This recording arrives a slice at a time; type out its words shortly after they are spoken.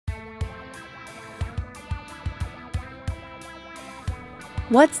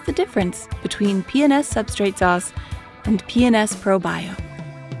What's the difference between PNS Substrate Sauce and PNS ProBio?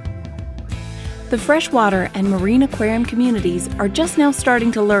 The freshwater and marine aquarium communities are just now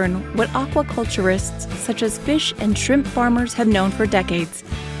starting to learn what aquaculturists such as fish and shrimp farmers have known for decades: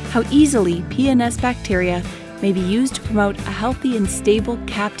 how easily PNS bacteria may be used to promote a healthy and stable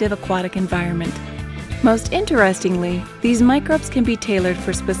captive aquatic environment. Most interestingly, these microbes can be tailored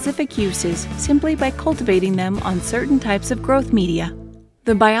for specific uses simply by cultivating them on certain types of growth media.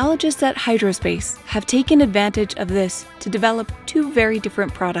 The biologists at Hydrospace have taken advantage of this to develop two very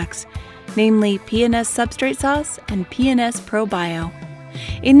different products, namely PNS Substrate Sauce and PNS ProBio.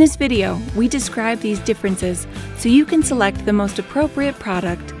 In this video, we describe these differences so you can select the most appropriate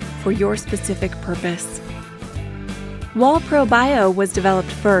product for your specific purpose. While ProBio was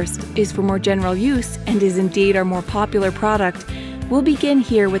developed first, is for more general use, and is indeed our more popular product, we'll begin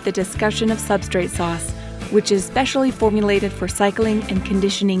here with the discussion of Substrate Sauce, which is specially formulated for cycling and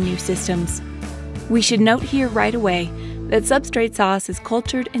conditioning new systems. We should note here right away that Substrate Sauce is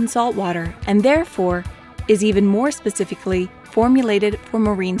cultured in salt water and therefore is even more specifically formulated for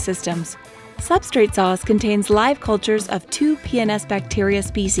marine systems. Substrate Sauce contains live cultures of two PNS bacteria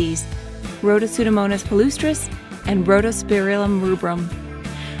species, Rhodopseudomonas palustris and Rhodospirillum rubrum.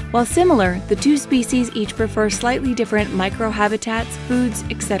 While similar, the two species each prefer slightly different microhabitats, foods,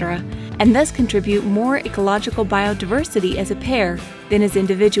 etc., and thus contribute more ecological biodiversity as a pair than as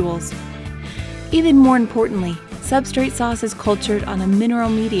individuals. Even more importantly, Substrate Sauce is cultured on a mineral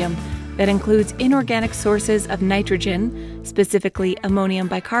medium that includes inorganic sources of nitrogen, specifically ammonium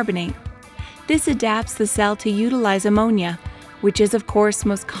bicarbonate. This adapts the cell to utilize ammonia, which is of course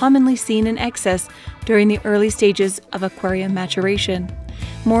most commonly seen in excess during the early stages of aquarium maturation.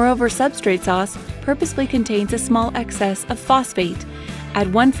 Moreover, Substrate Sauce purposely contains a small excess of phosphate. At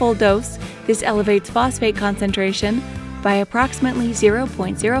one full dose, this elevates phosphate concentration by approximately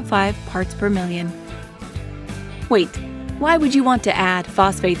 0.05 parts per million. Wait, why would you want to add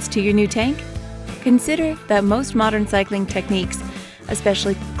phosphates to your new tank? Consider that most modern cycling techniques,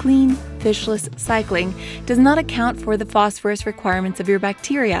 especially clean, fishless cycling, does not account for the phosphorus requirements of your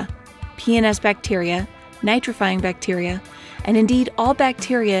bacteria. PNS bacteria, nitrifying bacteria, and indeed all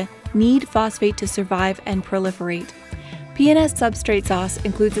bacteria need phosphate to survive and proliferate. PNS Substrate Sauce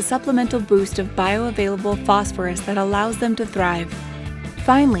includes a supplemental boost of bioavailable phosphorus that allows them to thrive.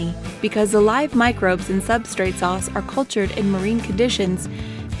 Finally, because the live microbes in Substrate Sauce are cultured in marine conditions,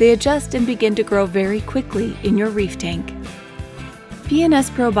 they adjust and begin to grow very quickly in your reef tank.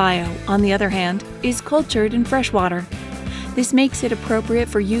 PNS ProBio, on the other hand, is cultured in freshwater. This makes it appropriate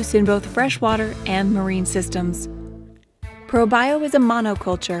for use in both freshwater and marine systems. ProBio is a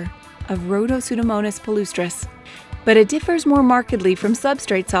monoculture of Rhodopseudomonas palustris, but it differs more markedly from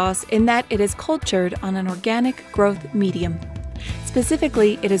Substrate Sauce in that it is cultured on an organic growth medium.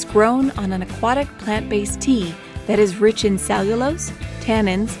 Specifically, it is grown on an aquatic plant-based tea that is rich in cellulose,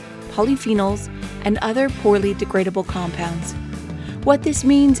 tannins, polyphenols, and other poorly degradable compounds. What this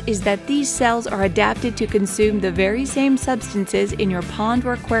means is that these cells are adapted to consume the very same substances in your pond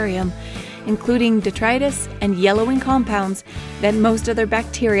or aquarium, including detritus and yellowing compounds that most other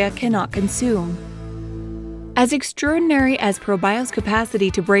bacteria cannot consume. As extraordinary as ProBio's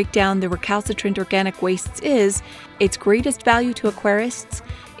capacity to break down the recalcitrant organic wastes is, its greatest value to aquarists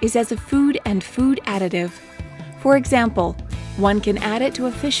is as a food and food additive. For example, one can add it to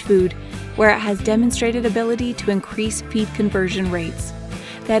a fish food where it has demonstrated ability to increase feed conversion rates.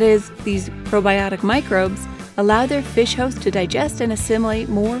 That is, these probiotic microbes allow their fish host to digest and assimilate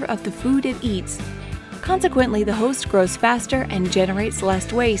more of the food it eats. Consequently, the host grows faster and generates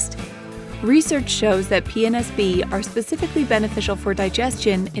less waste. Research shows that PNSB are specifically beneficial for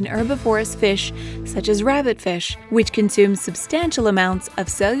digestion in herbivorous fish such as rabbitfish, which consume substantial amounts of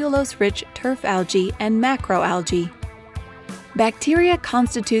cellulose-rich turf algae and macroalgae. Bacteria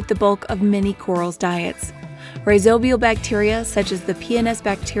constitute the bulk of many corals' diets. Rhizobial bacteria such as the PNS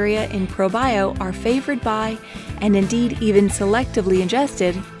bacteria in ProBio are favored by, and indeed even selectively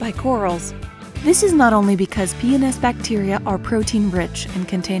ingested, by corals. This is not only because PNS bacteria are protein-rich and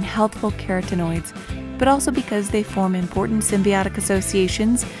contain healthful carotenoids, but also because they form important symbiotic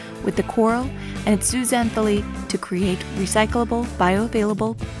associations with the coral and its zooxanthellae to create recyclable,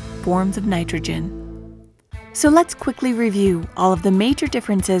 bioavailable forms of nitrogen. So let's quickly review all of the major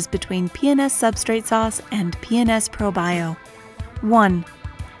differences between PNS Substrate Sauce and PNS ProBio. 1.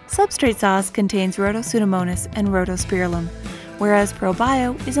 Substrate Sauce contains Rhodopseudomonas and Rhodospirillum, whereas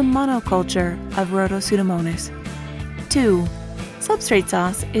ProBio is a monoculture of Rhodopseudomonas. 2. Substrate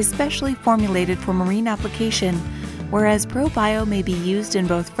Sauce is specially formulated for marine application, whereas ProBio may be used in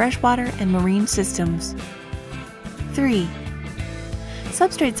both freshwater and marine systems. 3.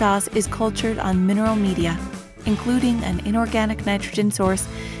 Substrate sauce is cultured on mineral media, including an inorganic nitrogen source,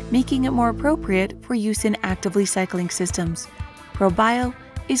 making it more appropriate for use in actively cycling systems. ProBio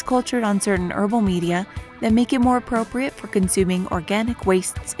is cultured on certain herbal media that make it more appropriate for consuming organic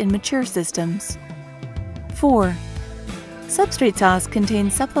wastes in mature systems. 4. Substrate sauce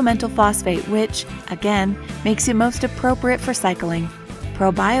contains supplemental phosphate, which, again, makes it most appropriate for cycling.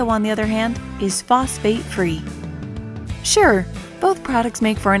 ProBio, on the other hand, is phosphate-free. Sure, both products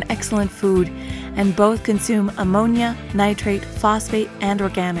make for an excellent food, and both consume ammonia, nitrate, phosphate, and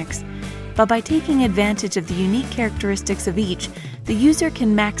organics. But by taking advantage of the unique characteristics of each, the user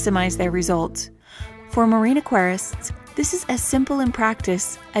can maximize their results. For marine aquarists, this is as simple in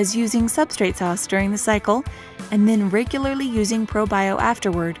practice as using substrate sauce during the cycle and then regularly using ProBio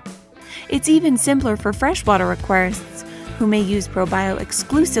afterward. It's even simpler for freshwater aquarists who may use ProBio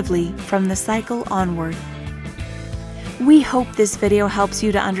exclusively from the cycle onward. We hope this video helps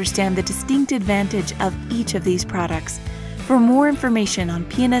you to understand the distinct advantage of each of these products. For more information on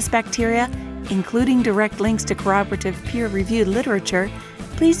PNS bacteria, including direct links to corroborative peer-reviewed literature,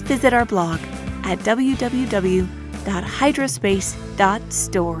 please visit our blog at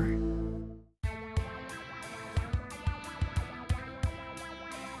www.hydrospace.store.